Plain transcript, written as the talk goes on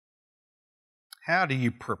How do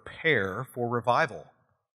you prepare for revival?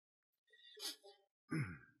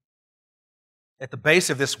 At the base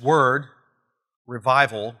of this word,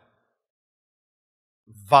 revival,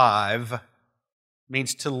 vive,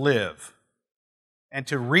 means to live. And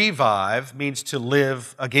to revive means to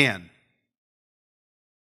live again.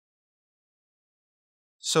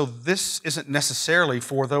 So this isn't necessarily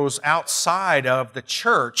for those outside of the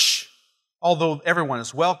church, although everyone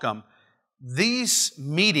is welcome. These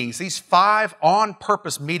meetings, these 5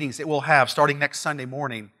 on-purpose meetings that we'll have starting next Sunday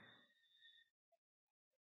morning,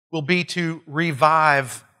 will be to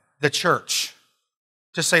revive the church.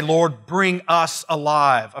 To say, Lord, bring us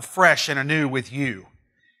alive, afresh and anew with you.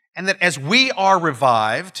 And that as we are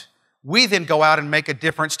revived, we then go out and make a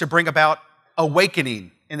difference to bring about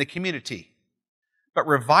awakening in the community. But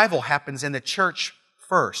revival happens in the church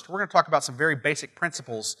first. We're going to talk about some very basic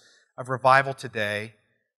principles of revival today,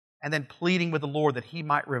 and then pleading with the Lord that He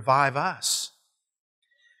might revive us.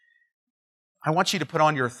 I want you to put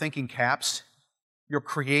on your thinking caps, your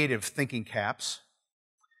creative thinking caps,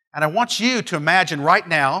 and I want you to imagine right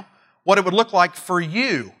now what it would look like for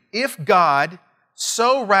you if God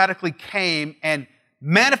so radically came and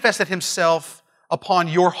manifested Himself upon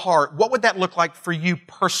your heart. What would that look like for you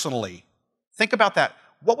personally? Think about that.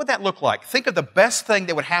 What would that look like? Think of the best thing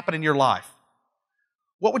that would happen in your life.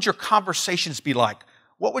 What would your conversations be like?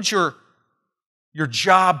 What would your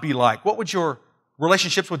job be like? What would your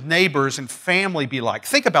relationships with neighbors and family be like?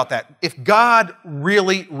 Think about that. If God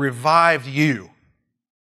really revived you,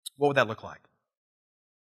 what would that look like?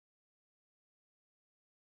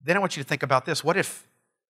 Then I want you to think about this. What if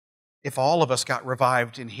all of us got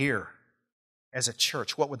revived in here as a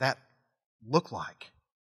church? What would that look like?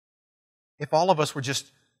 If all of us were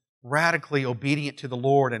just radically obedient to the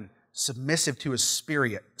Lord and submissive to His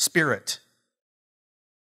Spirit,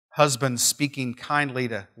 husbands speaking kindly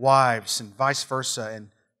to wives and vice versa, and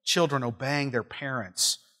children obeying their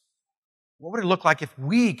parents, what would it look like if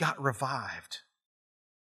we got revived?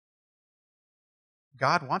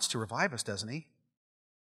 God wants to revive us, doesn't He?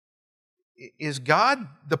 Is God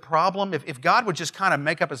the problem? If God would just kind of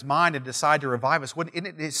make up His mind and decide to revive us, isn't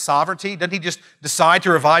it His sovereignty? Doesn't He just decide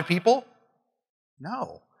to revive people?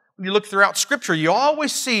 No. When you look throughout Scripture, you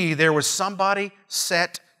always see there was somebody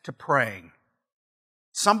set to praying.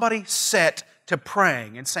 Somebody set to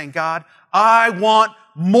praying and saying, God, I want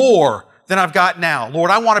more than I've got now.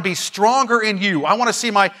 Lord, I want to be stronger in you. I want to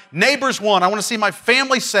see my neighbors won. I want to see my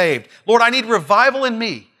family saved. Lord, I need revival in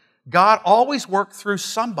me. God always worked through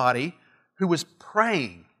somebody who was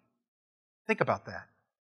praying. Think about that.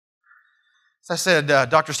 As I said,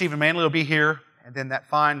 Dr. Stephen Manley will be here, and then that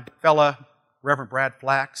fine fella, Reverend Brad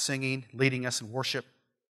Flack, singing, leading us in worship.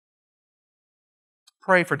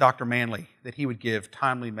 Pray for Dr. Manley that he would give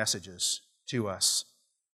timely messages to us,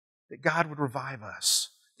 that God would revive us,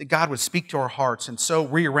 that God would speak to our hearts and so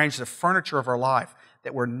rearrange the furniture of our life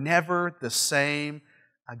that we're never the same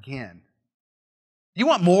again. Do you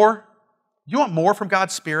want more? You want more from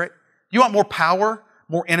God's Spirit? You want more power,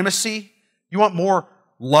 more intimacy? You want more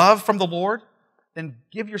love from the Lord? Then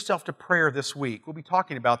give yourself to prayer this week. We'll be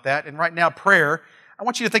talking about that. And right now, prayer, I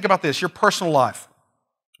want you to think about this, your personal life.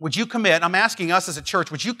 Would you commit, I'm asking us as a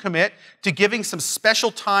church, would you commit to giving some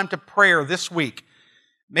special time to prayer this week?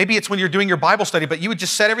 Maybe it's when you're doing your Bible study, but you would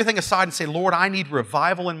just set everything aside and say, Lord, I need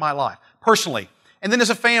revival in my life, personally. And then as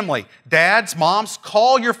a family, dads, moms,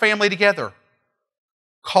 call your family together.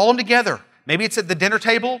 Call them together. Maybe it's at the dinner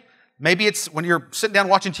table. Maybe it's when you're sitting down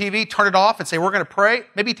watching TV, turn it off and say, we're going to pray.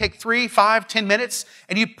 Maybe take 3, 5, 10 minutes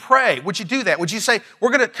and you pray. Would you do that? Would you say, we're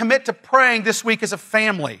going to commit to praying this week as a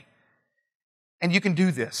family? And you can do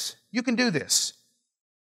this. You can do this.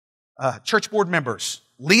 Church board members,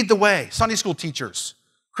 lead the way. Sunday school teachers,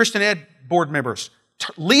 Christian ed board members,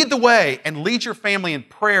 lead the way and lead your family in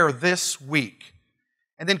prayer this week.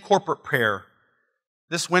 And then corporate prayer.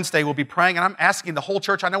 This Wednesday we'll be praying, and I'm asking the whole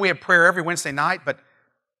church. I know we have prayer every Wednesday night, but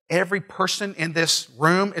every person in this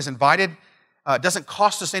room is invited. It doesn't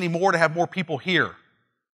cost us any more to have more people here.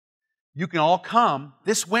 You can all come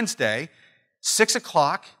this Wednesday, 6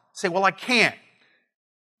 o'clock, say, well, I can't.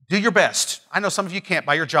 Do your best. I know some of you can't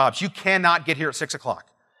by your jobs. You cannot get here at 6 o'clock.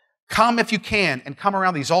 Come if you can and come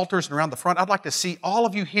around these altars and around the front. I'd like to see all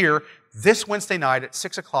of you here this Wednesday night at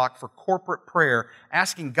 6 o'clock for corporate prayer,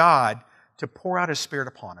 asking God to pour out His Spirit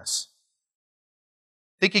upon us.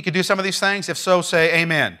 Think you could do some of these things? If so, say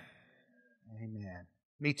amen. Amen.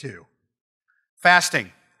 Me too.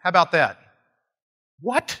 Fasting. How about that?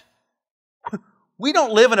 What? We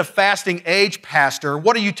don't live in a fasting age, Pastor.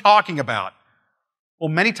 What are you talking about? Well,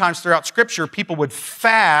 many times throughout Scripture, people would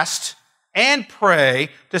fast and pray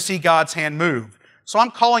to see God's hand move. So I'm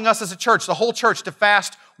calling us as a church, the whole church, to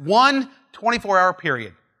fast one 24-hour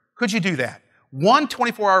period. Could you do that? One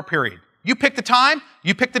 24-hour period. You pick the time,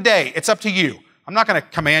 you pick the day. It's up to you. I'm not going to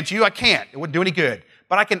command you. I can't. It wouldn't do any good.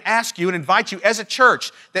 But I can ask you and invite you as a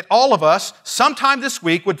church that all of us, sometime this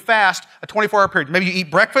week, would fast a 24-hour period. Maybe you eat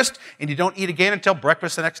breakfast and you don't eat again until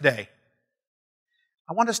breakfast the next day.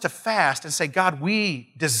 I want us to fast and say, God,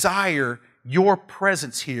 we desire your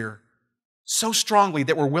presence here so strongly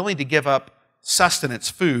that we're willing to give up sustenance,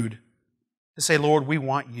 food, to say, Lord, we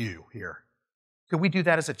want you here. Could we do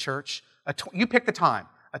that as a church? You pick the time.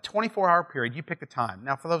 A 24-hour period, you pick the time.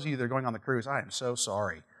 Now, for those of you that are going on the cruise, I am so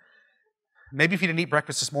sorry. Maybe if you didn't eat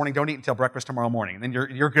breakfast this morning, don't eat until breakfast tomorrow morning, and then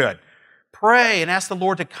you're good. Pray and ask the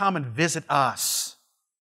Lord to come and visit us.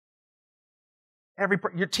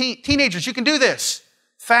 Your teenagers, you can do this.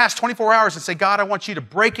 Fast 24 hours and say, God, I want you to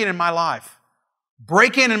break in my life.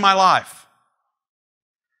 Break in my life.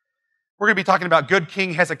 We're going to be talking about good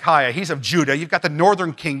King Hezekiah. He's of Judah. You've got the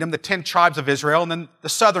northern kingdom, the 10 tribes of Israel, and then the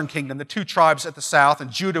southern kingdom, the 2 tribes at the south,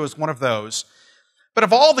 and Judah is one of those. But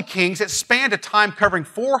of all the kings, it spanned a time covering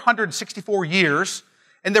 464 years,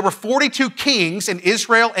 and there were 42 kings in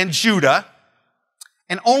Israel and Judah,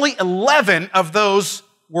 and only 11 of those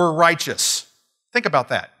were righteous. Think about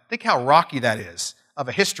that. Think how rocky that is of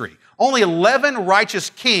a history. Only 11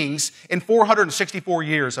 righteous kings in 464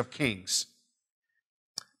 years of kings.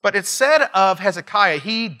 But it's said of Hezekiah,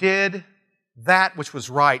 he did that which was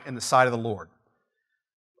right in the sight of the Lord.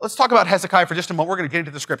 Let's talk about Hezekiah for just a moment. We're going to get into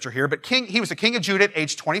the scripture here. But he was the king of Judah at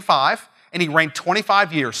age 25, and he reigned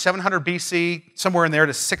 25 years, 700 BC, somewhere in there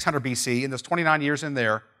to 600 BC, in those 29 years in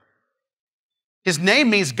there. His name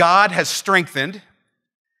means God has strengthened.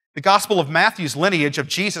 The Gospel of Matthew's lineage of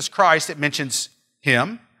Jesus Christ, it mentions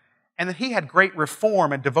him, and that he had great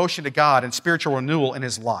reform and devotion to God and spiritual renewal in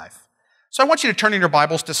his life. So I want you to turn in your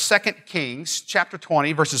Bibles to 2 Kings chapter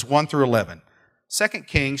 20, verses 1 through 11. 2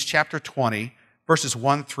 Kings chapter 20, verses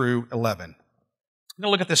 1 through 11. We're going to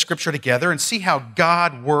look at this scripture together and see how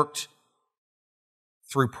God worked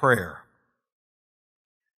through prayer.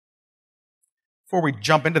 Before we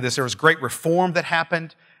jump into this, there was great reform that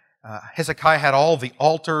happened. Hezekiah had all the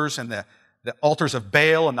altars and the altars of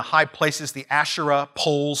Baal and the high places, the Asherah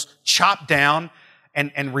poles, chopped down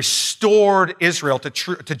and restored Israel to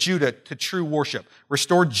Judah to true worship.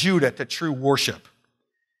 Restored Judah to true worship.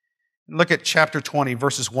 Look at chapter 20,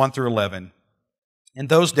 verses 1 through 11. In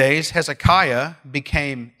those days, Hezekiah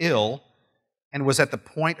became ill and was at the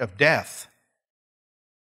point of death.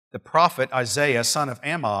 The prophet Isaiah, son of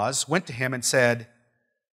Amoz, went to him and said,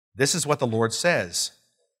 "This is what the Lord says.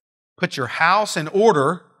 Put your house in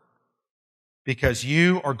order, because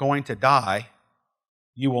you are going to die.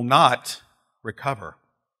 You will not recover."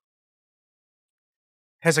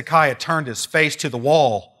 Hezekiah turned his face to the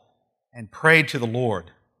wall and prayed to the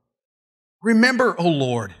Lord. "Remember, O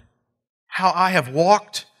Lord, how I have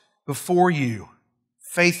walked before you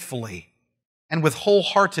faithfully and with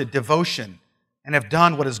wholehearted devotion and have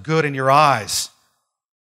done what is good in your eyes."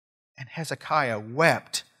 And Hezekiah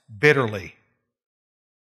wept bitterly.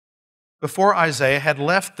 Before Isaiah had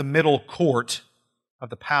left the middle court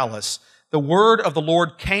of the palace, the word of the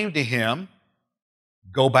Lord came to him,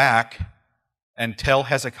 "Go back and tell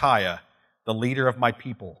Hezekiah, the leader of my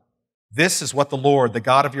people, this is what the Lord, the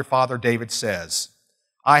God of your father David, says.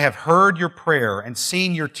 I have heard your prayer and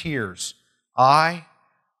seen your tears. I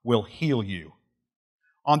will heal you.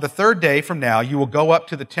 On the 3rd day from now, you will go up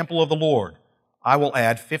to the temple of the Lord. I will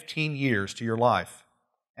add 15 years to your life,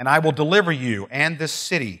 and I will deliver you and this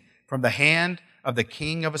city from the hand of the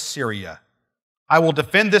king of Assyria. I will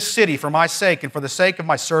defend this city for my sake and for the sake of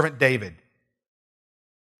my servant David."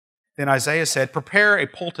 Then Isaiah said, "Prepare a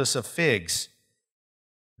poultice of figs."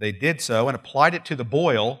 They did so and applied it to the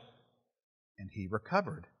boil, and he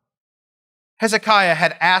recovered. Hezekiah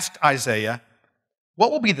had asked Isaiah, "What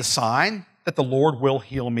will be the sign that the Lord will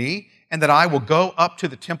heal me and that I will go up to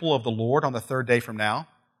the temple of the Lord on the 3rd day from now?"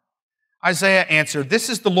 Isaiah answered, "This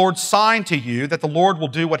is the Lord's sign to you that the Lord will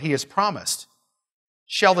do what he has promised.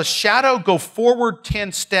 Shall the shadow go forward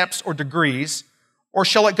 10 steps or degrees, or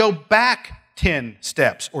shall it go back 10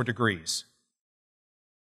 steps or degrees?"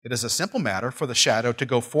 "It is a simple matter for the shadow to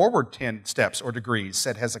go forward 10 steps or degrees,"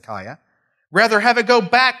 said Hezekiah. "Rather have it go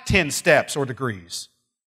back 10 steps or degrees."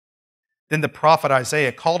 Then the prophet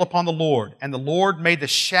Isaiah called upon the Lord, and the Lord made the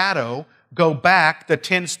shadow go back the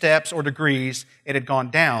 10 steps or degrees it had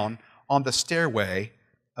gone down on the stairway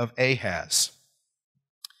of Ahaz.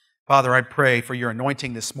 Father, I pray for your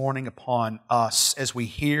anointing this morning upon us as we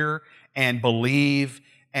hear and believe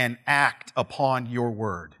and act upon your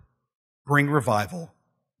word. Bring revival,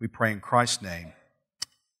 we pray in Christ's name.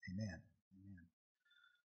 Amen.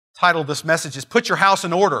 Title of this message is Put Your House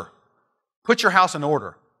in Order. Put your house in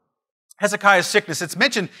order. Hezekiah's sickness, it's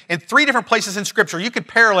mentioned in 3 different places in Scripture. You could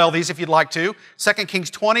parallel these if you'd like to. 2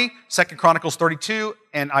 Kings 20, 2 Chronicles 32,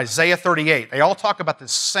 and Isaiah 38. They all talk about the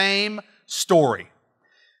same story.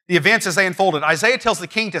 The events as they unfolded. Isaiah tells the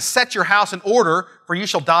king to set your house in order, for you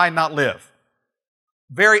shall die and not live.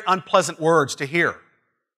 Very unpleasant words to hear.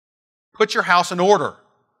 Put your house in order.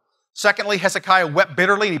 Secondly, Hezekiah wept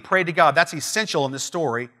bitterly and he prayed to God. That's essential in this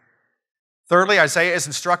story. Thirdly, Isaiah is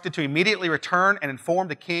instructed to immediately return and inform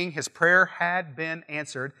the king his prayer had been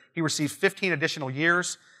answered. He received 15 additional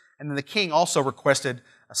years, and then the king also requested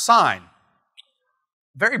a sign.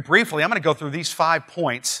 Very briefly, I'm going to go through these 5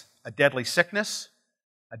 points: a deadly sickness,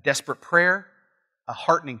 a desperate prayer, a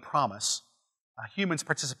heartening promise, a human's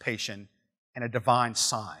participation, and a divine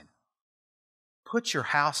sign. Put your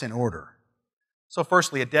house in order. So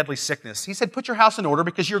firstly, a deadly sickness. He said, put your house in order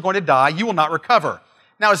because you're going to die. You will not recover.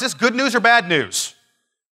 Now, is this good news or bad news?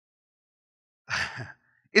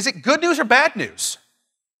 Is it good news or bad news?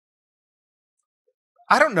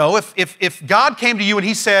 I don't know. If God came to you and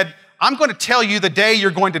He said, I'm going to tell you the day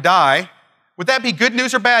you're going to die, would that be good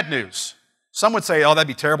news or bad news? Some would say, oh, that'd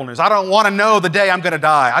be terrible news. I don't want to know the day I'm going to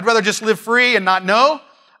die. I'd rather just live free and not know.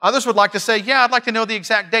 Others would like to say, yeah, I'd like to know the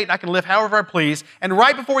exact date and I can live however I please. And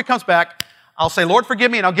right before He comes back, I'll say, Lord,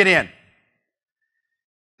 forgive me, and I'll get in.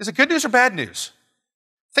 Is it good news or bad news?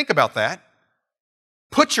 Think about that.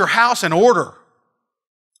 Put your house in order.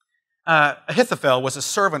 Ahithophel was a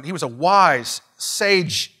servant. He was a wise,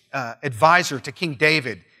 sage advisor to King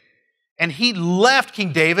David. And he left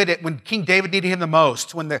King David when King David needed him the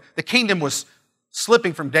most, when the kingdom was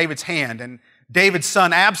slipping from David's hand. And David's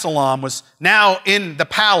son Absalom was now in the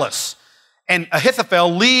palace. And Ahithophel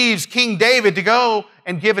leaves King David to go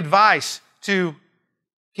and give advice to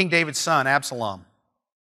King David's son Absalom.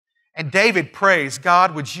 And David prays,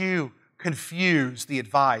 God, would you confuse the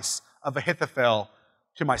advice of Ahithophel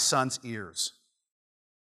to my son's ears?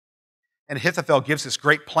 And Ahithophel gives this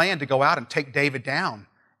great plan to go out and take David down.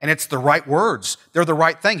 And it's the right words. They're the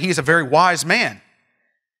right thing. He's a very wise man.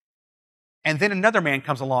 And then another man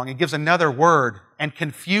comes along and gives another word and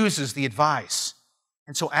confuses the advice.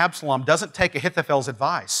 And so Absalom doesn't take Ahithophel's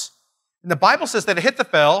advice. And the Bible says that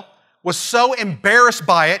Ahithophel was so embarrassed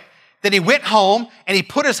by it that he went home and he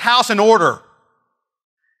put his house in order.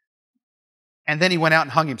 And then he went out and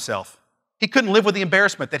hung himself. He couldn't live with the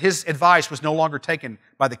embarrassment that his advice was no longer taken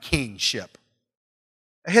by the kingship.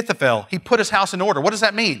 Ahithophel, he put his house in order. What does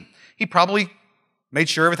that mean? He probably made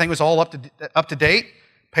sure everything was all up to date,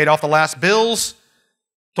 paid off the last bills,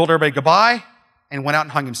 told everybody goodbye, and went out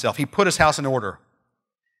and hung himself. He put his house in order.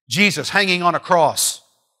 Jesus hanging on a cross.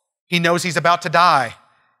 He knows he's about to die,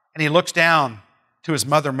 and he looks down to his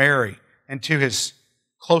mother Mary and to his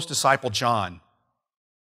close disciple John.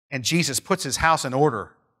 And Jesus puts his house in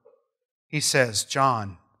order. He says,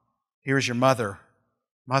 John, here is your mother.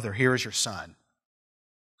 Mother, here is your son.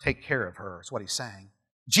 Take care of her, is what he's saying.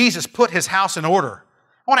 Jesus put his house in order.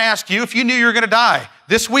 I want to ask you, if you knew you were going to die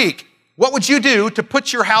this week, what would you do to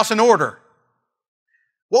put your house in order?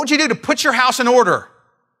 What would you do to put your house in order?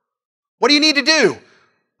 What do you need to do?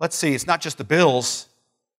 Let's see, it's not just the bills.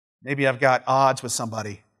 Maybe I've got odds with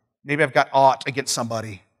somebody. Maybe I've got ought against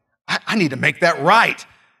somebody. I need to make that right.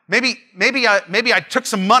 Maybe I took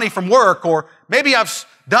some money from work, or maybe I've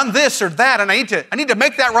done this or that, and I need to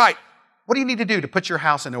make that right. What do you need to do to put your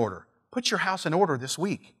house in order? Put your house in order this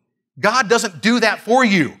week. God doesn't do that for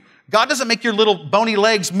you. God doesn't make your little bony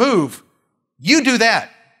legs move. You do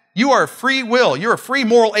that. You are a free will. You're a free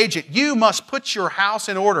moral agent. You must put your house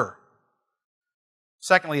in order.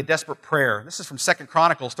 Secondly, a desperate prayer. This is from 2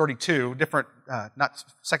 Chronicles 32, not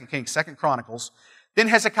 2 Kings, 2 Chronicles. Then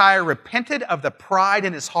Hezekiah repented of the pride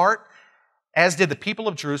in his heart, as did the people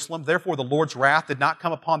of Jerusalem. Therefore, the Lord's wrath did not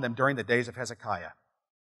come upon them during the days of Hezekiah.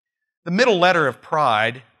 The middle letter of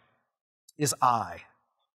pride is I.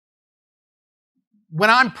 When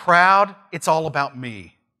I'm proud, it's all about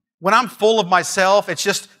me. When I'm full of myself, it's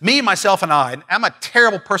just me, myself, and I. I'm a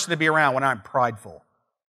terrible person to be around when I'm prideful.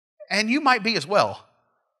 And you might be as well.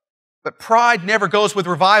 But pride never goes with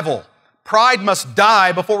revival. Pride must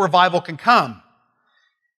die before revival can come.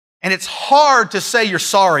 And it's hard to say you're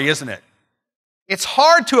sorry, isn't it? It's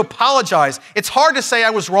hard to apologize. It's hard to say I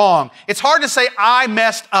was wrong. It's hard to say I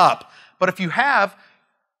messed up. But if you have,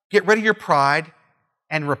 get rid of your pride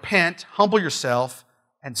and repent, humble yourself,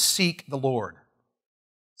 and seek the Lord.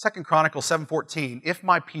 2 Chronicles 7:14, if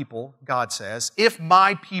my people, God says, if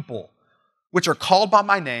my people, which are called by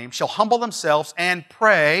my name, shall humble themselves and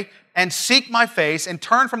pray and seek my face and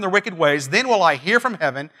turn from their wicked ways, then will I hear from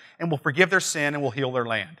heaven and will forgive their sin and will heal their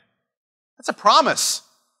land. That's a promise.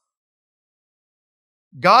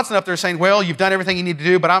 God's not up there saying, well, you've done everything you need to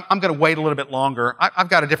do, but I'm going to wait a little bit longer. I've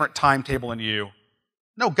got a different timetable than you.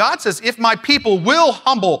 No, God says, if my people will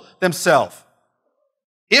humble themselves,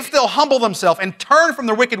 if they'll humble themselves and turn from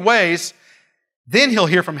their wicked ways, then He'll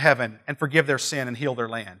hear from heaven and forgive their sin and heal their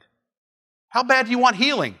land. How bad do you want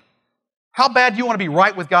healing? How bad do you want to be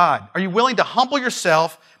right with God? Are you willing to humble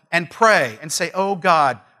yourself and pray and say, oh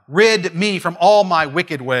God, rid me from all my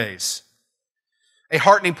wicked ways? A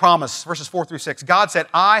heartening promise, verses 4 through 6. God said,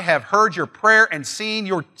 I have heard your prayer and seen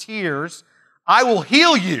your tears. I will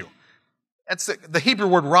heal you. That's the Hebrew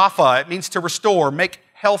word rapha. It means to restore, make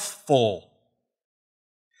healthful.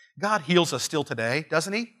 God heals us still today,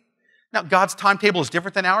 doesn't He? Now, God's timetable is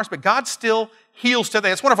different than ours, but God still heals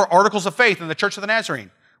today. It's one of our articles of faith in the Church of the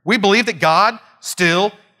Nazarene. We believe that God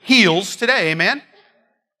still heals today. Amen?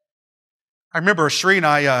 I remember Sheree and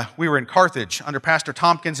I, we were in Carthage under Pastor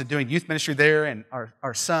Tompkins and doing youth ministry there, and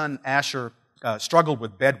our son, Asher, struggled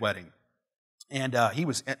with bedwetting. And he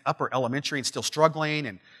was in upper elementary and still struggling,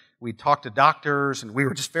 and we talked to doctors, and we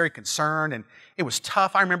were just very concerned, and it was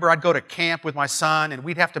tough. I remember I'd go to camp with my son, and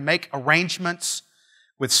we'd have to make arrangements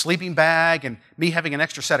with sleeping bag and me having an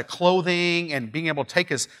extra set of clothing and being able to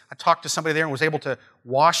take I talked to somebody there and was able to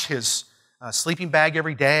wash his sleeping bag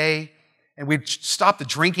every day. And we'd stop the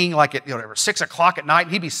drinking like at 6 o'clock at night,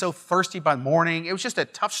 and he'd be so thirsty by the morning. It was just a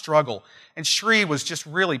tough struggle. And Sheree was just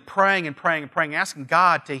really praying and praying and praying, asking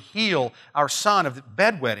God to heal our son of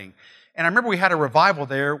bedwetting. And I remember we had a revival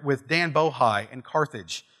there with Dan Bohai in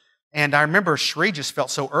Carthage. And I remember Sheree just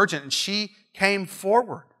felt so urgent, and she came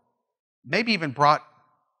forward, maybe even brought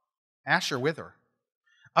Asher with her,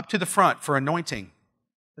 up to the front for anointing.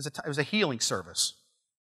 It was a healing service.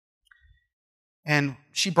 And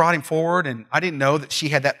she brought him forward, and I didn't know that she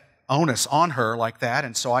had that onus on her like that.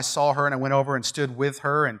 And so I saw her, and I went over and stood with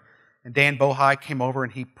her, and Dan Bohai came over,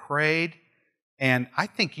 and he prayed. And I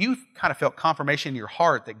think you kind of felt confirmation in your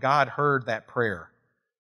heart that God heard that prayer.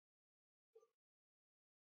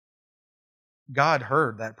 God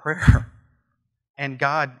heard that prayer. And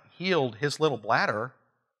God healed his little bladder,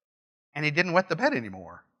 and he didn't wet the bed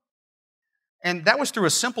anymore. And that was through a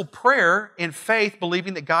simple prayer in faith,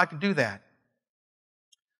 believing that God could do that.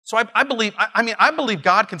 So I believe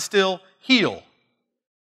God can still heal.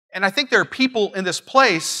 And I think there are people in this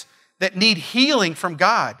place that need healing from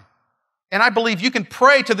God. And I believe you can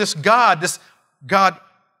pray to this God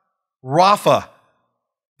Rapha,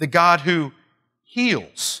 the God who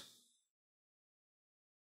heals.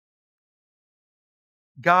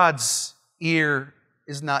 God's ear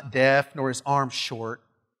is not deaf, nor his arm short.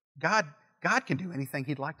 God can do anything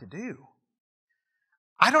He'd like to do.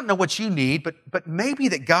 I don't know what you need, but maybe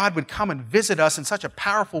that God would come and visit us in such a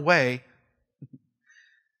powerful way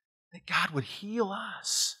that God would heal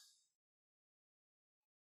us.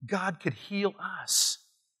 God could heal us.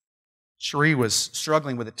 Sheree was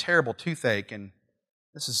struggling with a terrible toothache, and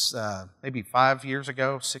this is maybe 5 years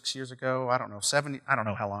ago, 6 years ago, I don't know, 7, I don't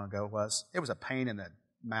know how long ago it was. It was a pain in the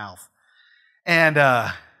mouth.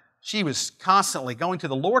 And she was constantly going to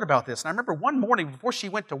the Lord about this. And I remember one morning before she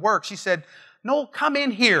went to work, she said, Noel, come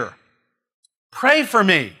in here. Pray for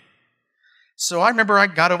me. So I remember I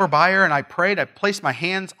got over by her and I prayed. I placed my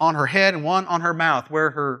hands on her head and one on her mouth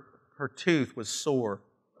where her tooth was sore.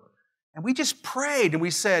 And we just prayed and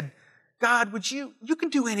we said, God, would you can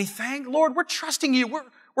do anything. Lord, we're trusting you.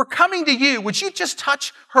 We're coming to you. Would you just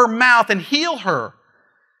touch her mouth and heal her?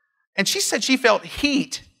 And she said she felt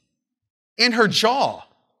heat in her jaw.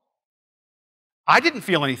 I didn't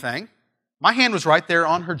feel anything. My hand was right there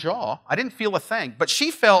on her jaw. I didn't feel a thing. But she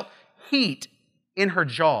felt heat in her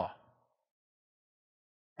jaw.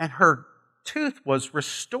 And her tooth was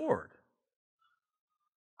restored.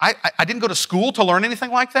 I didn't go to school to learn anything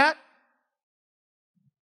like that.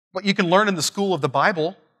 But you can learn in the school of the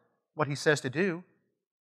Bible what He says to do.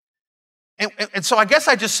 And so I guess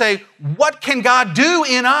I just say, what can God do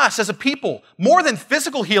in us as a people? More than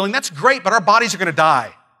physical healing, that's great, but our bodies are going to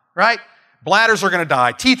die, right? Bladders are going to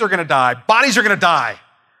die. Teeth are going to die. Bodies are going to die.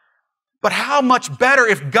 But how much better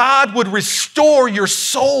if God would restore your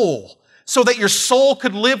soul so that your soul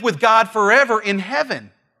could live with God forever in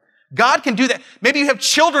heaven. God can do that. Maybe you have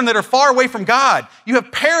children that are far away from God. You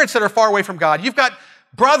have parents that are far away from God. You've got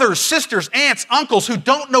brothers, sisters, aunts, uncles who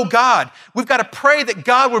don't know God. We've got to pray that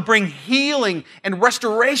God would bring healing and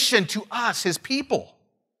restoration to us, His people.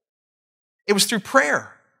 It was through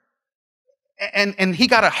prayer. And he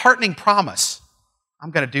got a heartening promise.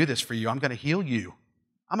 I'm going to do this for you. I'm going to heal you.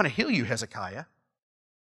 I'm going to heal you, Hezekiah.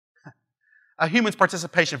 A human's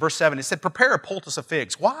participation, verse 7, it said, prepare a poultice of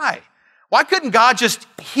figs. Why? Why couldn't God just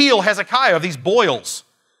heal Hezekiah of these boils?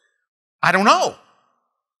 I don't know.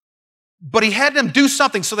 But he had them do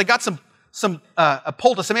something, so they got a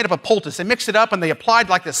poultice. They made up a poultice. They mixed it up, and they applied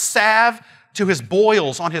like this salve to his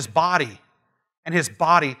boils on his body. And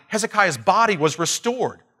Hezekiah's body was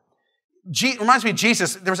restored. Reminds me of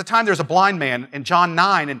Jesus. There was a time there was a blind man in John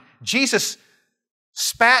 9, and Jesus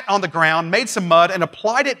spat on the ground, made some mud, and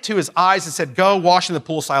applied it to his eyes and said, "Go wash in the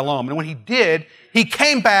pool of Siloam." And when he did, he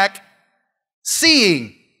came back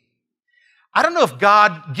seeing. I don't know if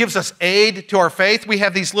God gives us aid to our faith. We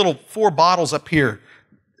have these little 4 bottles up here.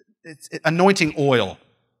 It's anointing oil.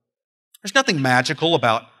 There's nothing magical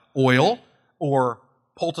about oil or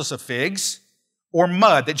poultice of figs or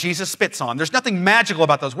mud that Jesus spits on. There's nothing magical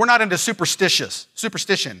about those. We're not into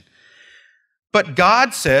superstition. But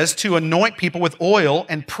God says to anoint people with oil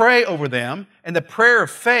and pray over them, and the prayer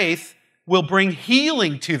of faith will bring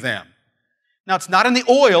healing to them. Now, it's not in the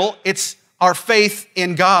oil, it's our faith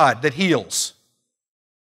in God that heals.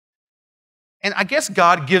 And I guess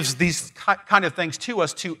God gives these kind of things to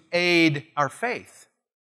us to aid our faith.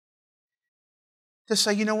 To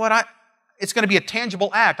say, you know what, it's going to be a tangible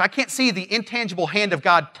act. I can't see the intangible hand of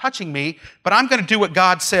God touching me, but I'm going to do what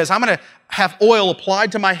God says. I'm going to have oil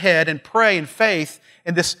applied to my head and pray in faith,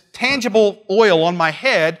 and this tangible oil on my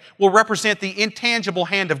head will represent the intangible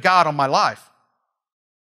hand of God on my life.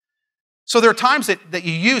 So there are times that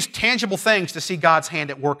you use tangible things to see God's hand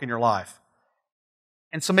at work in your life.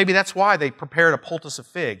 And so maybe that's why they prepared a poultice of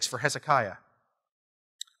figs for Hezekiah.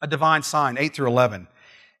 A divine sign, 8 through 11.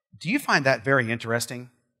 Do you find that very interesting?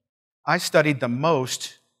 I studied the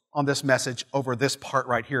most on this message over this part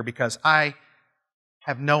right here because I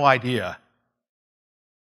have no idea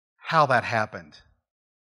how that happened.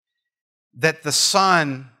 That the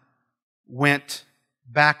sun went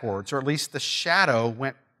backwards, or at least the shadow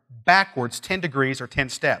went backwards 10 degrees or 10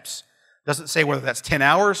 steps. Doesn't say whether that's 10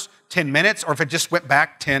 hours, 10 minutes, or if it just went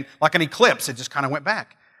back 10, like an eclipse, it just kind of went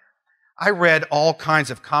back. I read all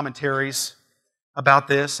kinds of commentaries about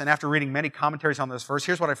this, and after reading many commentaries on this verse,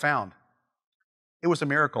 here's what I found. It was a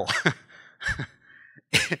miracle.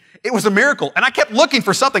 It was a miracle. And I kept looking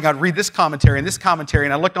for something. I'd read this commentary,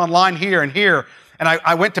 and I looked online here and here, and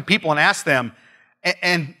I went to people and asked them.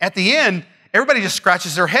 And at the end, everybody just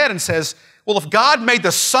scratches their head and says, well, if God made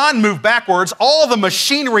the sun move backwards, all the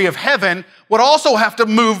machinery of heaven would also have to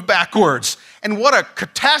move backwards. And what a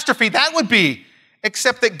catastrophe that would be,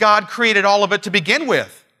 except that God created all of it to begin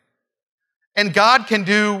with. And God can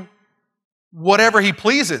do whatever He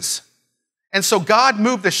pleases. And so God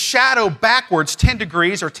moved the shadow backwards 10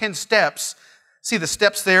 degrees or 10 steps. See the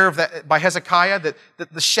steps there by Hezekiah, that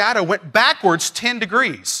the shadow went backwards 10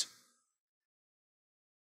 degrees.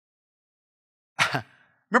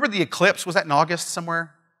 Remember the eclipse? Was that in August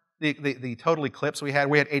somewhere? The total eclipse we had?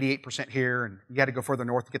 We had 88% here, and you had to go further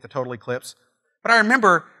north to get the total eclipse. But I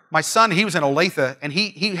remember my son, he was in Olathe, and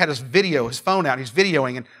he had his phone out, he's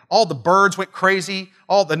videoing, and all the birds went crazy,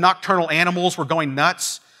 all the nocturnal animals were going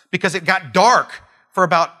nuts, because it got dark for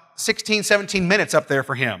about 16, 17 minutes up there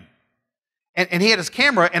for him. And he had his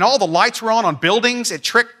camera, and all the lights were on buildings. It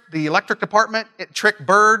tricked the electric department. It tricked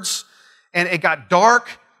birds, and it got dark.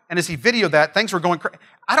 And as he videoed that, things were going crazy.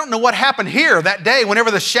 I don't know what happened here that day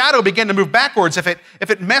whenever the shadow began to move backwards, if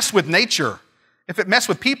it messed with nature, if it messed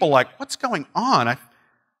with people, like, what's going on?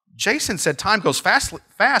 Jason said time goes fast,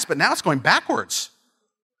 but now it's going backwards.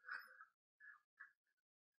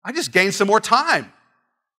 I just gained some more time.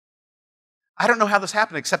 I don't know how this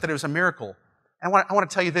happened except that it was a miracle. And I want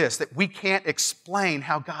to tell you this, that we can't explain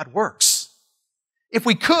how God works. If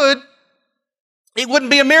we could, it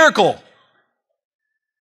wouldn't be a miracle.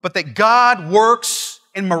 But that God works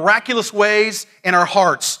in miraculous ways in our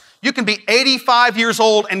hearts. You can be 85 years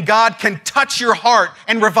old and God can touch your heart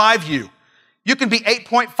and revive you. You can be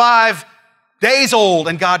 8.5 days old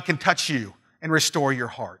and God can touch you and restore your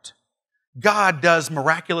heart. God does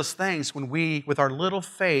miraculous things when we, with our little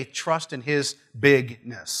faith, trust in His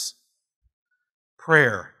bigness.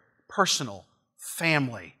 Prayer, personal,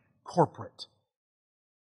 family, corporate.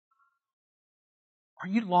 Are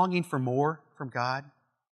you longing for more from God?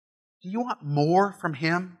 Do you want more from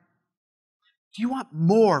Him? Do you want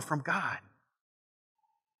more from God?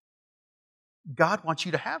 God wants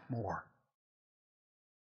you to have more.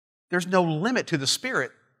 There's no limit to the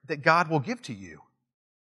Spirit that God will give to you.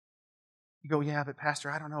 You go, yeah, but Pastor,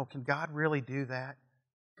 I don't know. Can God really do that?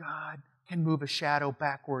 God can move a shadow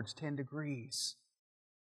backwards 10 degrees.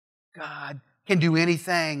 God can do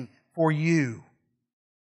anything for you.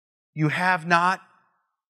 You have not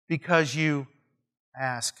because you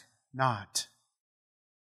ask not.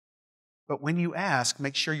 But when you ask,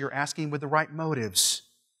 make sure you're asking with the right motives,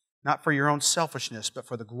 not for your own selfishness, but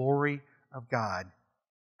for the glory of God.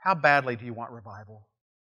 How badly do you want revival?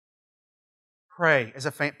 pray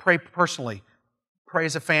pray personally, pray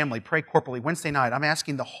as a family, pray corporately. Wednesday night, I'm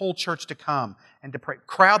asking the whole church to come and to pray.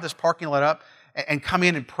 Crowd this parking lot up and come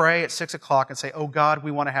in and pray at 6 o'clock and say, oh God, we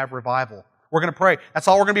want to have revival. We're going to pray. That's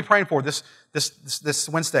all we're going to be praying for this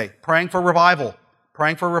Wednesday. Praying for revival.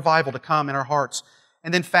 Praying for revival to come in our hearts.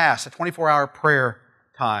 And then fast, a 24-hour prayer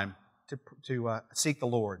time to seek the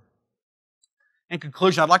Lord. In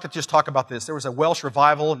conclusion, I'd like to just talk about this. There was a Welsh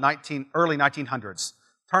revival in early 1900s,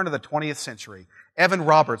 turn of the 20th century. Evan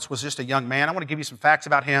Roberts was just a young man. I want to give you some facts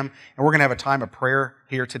about him, and we're going to have a time of prayer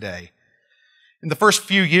here today. In the first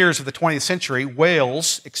few years of the 20th century,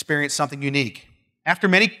 Wales experienced something unique. After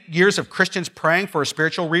many years of Christians praying for a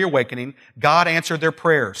spiritual reawakening, God answered their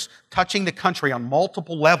prayers, touching the country on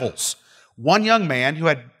multiple levels. One young man who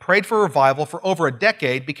had prayed for revival for over a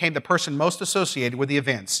decade became the person most associated with the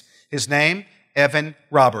events. His name, Evan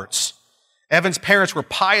Roberts. Evan's parents were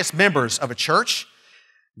pious members of a church.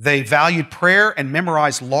 They valued prayer and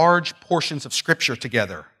memorized large portions of Scripture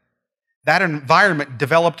together. That environment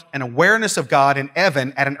developed an awareness of God in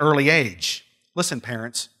Evan at an early age. Listen,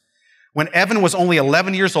 parents. When Evan was only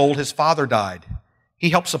 11 years old, his father died. He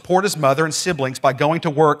helped support his mother and siblings by going to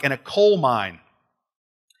work in a coal mine.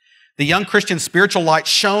 The young Christian's spiritual light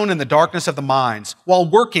shone in the darkness of the mines. While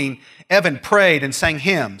working, Evan prayed and sang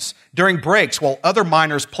hymns. During breaks, while other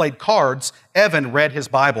miners played cards, Evan read his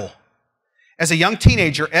Bible. As a young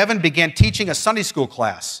teenager, Evan began teaching a Sunday school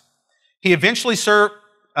class. He eventually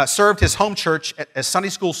served his home church as Sunday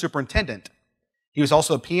school superintendent. He was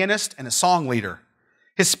also a pianist and a song leader.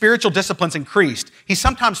 His spiritual disciplines increased. He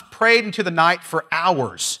sometimes prayed into the night for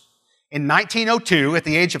hours. In 1902, at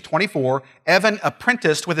the age of 24, Evan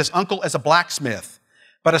apprenticed with his uncle as a blacksmith.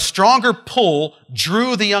 But a stronger pull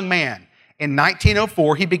drew the young man. In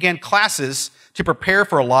 1904, he began classes to prepare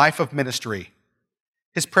for a life of ministry.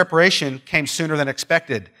 His preparation came sooner than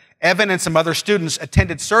expected. Evan and some other students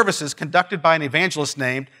attended services conducted by an evangelist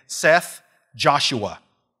named Seth Joshua.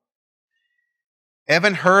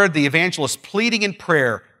 Evan heard the evangelist pleading in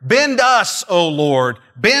prayer, "Bend us, O Lord!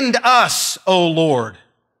 Bend us, O Lord!"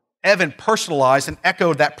 Evan personalized and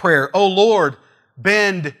echoed that prayer, "O Lord,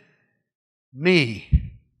 bend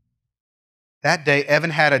me." That day,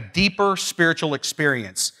 Evan had a deeper spiritual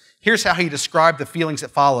experience. Here's how he described the feelings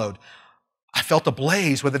that followed. "I felt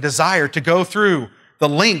ablaze with a desire to go through the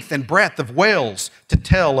length and breadth of Wales to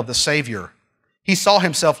tell of the Savior." He saw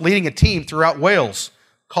himself leading a team throughout Wales,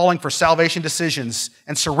 calling for salvation decisions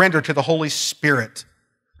and surrender to the Holy Spirit.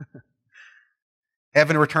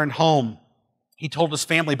 Evan returned home. He told his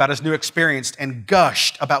family about his new experience and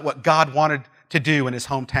gushed about what God wanted to do in his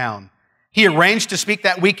hometown. He arranged to speak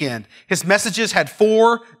that weekend. His messages had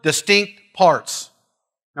 4 distinct parts.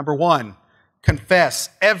 Number 1, confess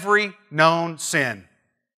every known sin.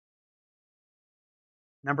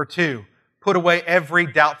 Number 2, put away every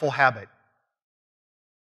doubtful habit.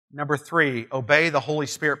 Number 3, obey the Holy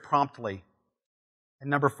Spirit promptly. And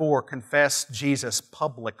number 4, confess Jesus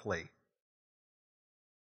publicly.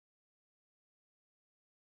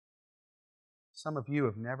 Some of you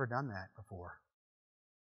have never done that before.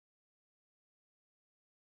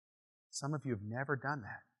 Some of you have never done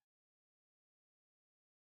that.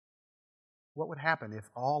 What would happen if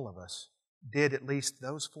all of us did at least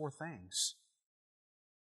those 4 things?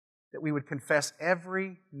 That we would confess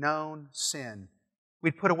every known sin.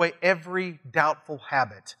 We'd put away every doubtful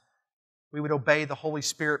habit. We would obey the Holy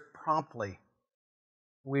Spirit promptly.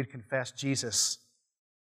 We'd confess Jesus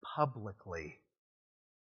publicly.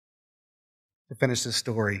 To finish this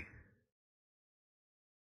story,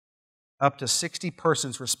 up to 60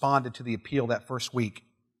 persons responded to the appeal that first week.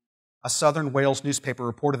 A Southern Wales newspaper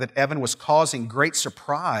reported that Evan was causing great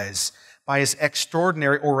surprise by his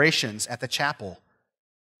extraordinary orations at the chapel.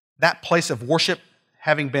 That place of worship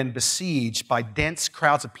having been besieged by dense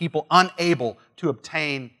crowds of people unable to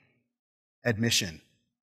obtain admission.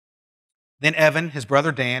 Then Evan, his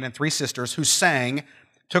brother Dan, and 3 sisters who sang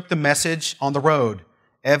took the message on the road.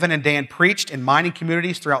 Evan and Dan preached in mining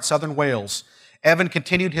communities throughout southern Wales. Evan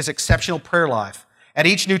continued his exceptional prayer life. At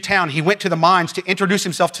each new town, he went to the mines to introduce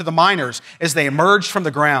himself to the miners as they emerged from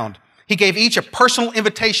the ground. He gave each a personal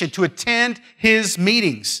invitation to attend his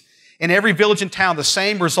meetings. In every village and town, the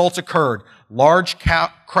same results occurred. Large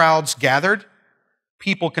crowds gathered,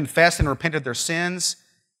 people confessed and repented their sins,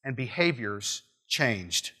 and behaviors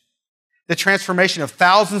changed. The transformation of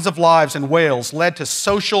thousands of lives in Wales led to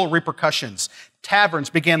social repercussions. Taverns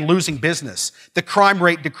began losing business. The crime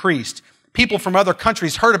rate decreased. People from other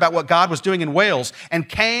countries heard about what God was doing in Wales and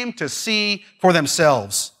came to see for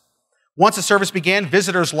themselves. Once the service began,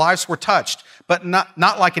 visitors' lives were touched, but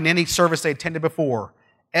not like in any service they attended before.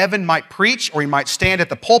 Evan might preach or he might stand at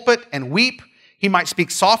the pulpit and weep. He might speak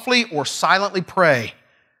softly or silently pray.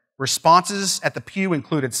 Responses at the pew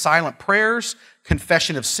included silent prayers,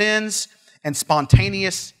 confession of sins, and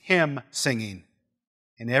spontaneous hymn singing.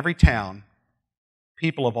 In every town,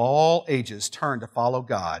 people of all ages turned to follow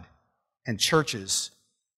God, and churches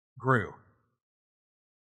grew.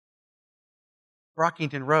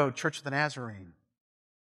 Brockington Road, Church of the Nazarene.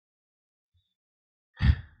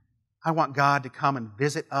 I want God to come and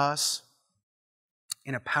visit us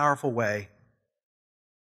in a powerful way.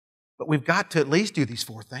 But we've got to at least do these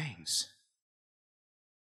 4 things.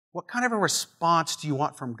 What kind of a response do you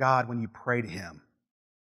want from God when you pray to Him?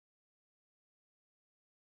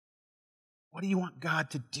 What do you want God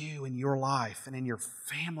to do in your life and in your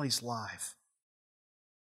family's life?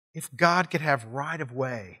 If God could have right of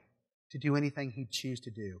way to do anything He'd choose to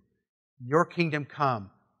do, your kingdom come,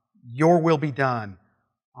 your will be done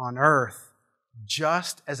on earth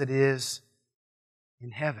just as it is in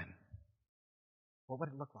heaven, what would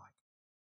it look like?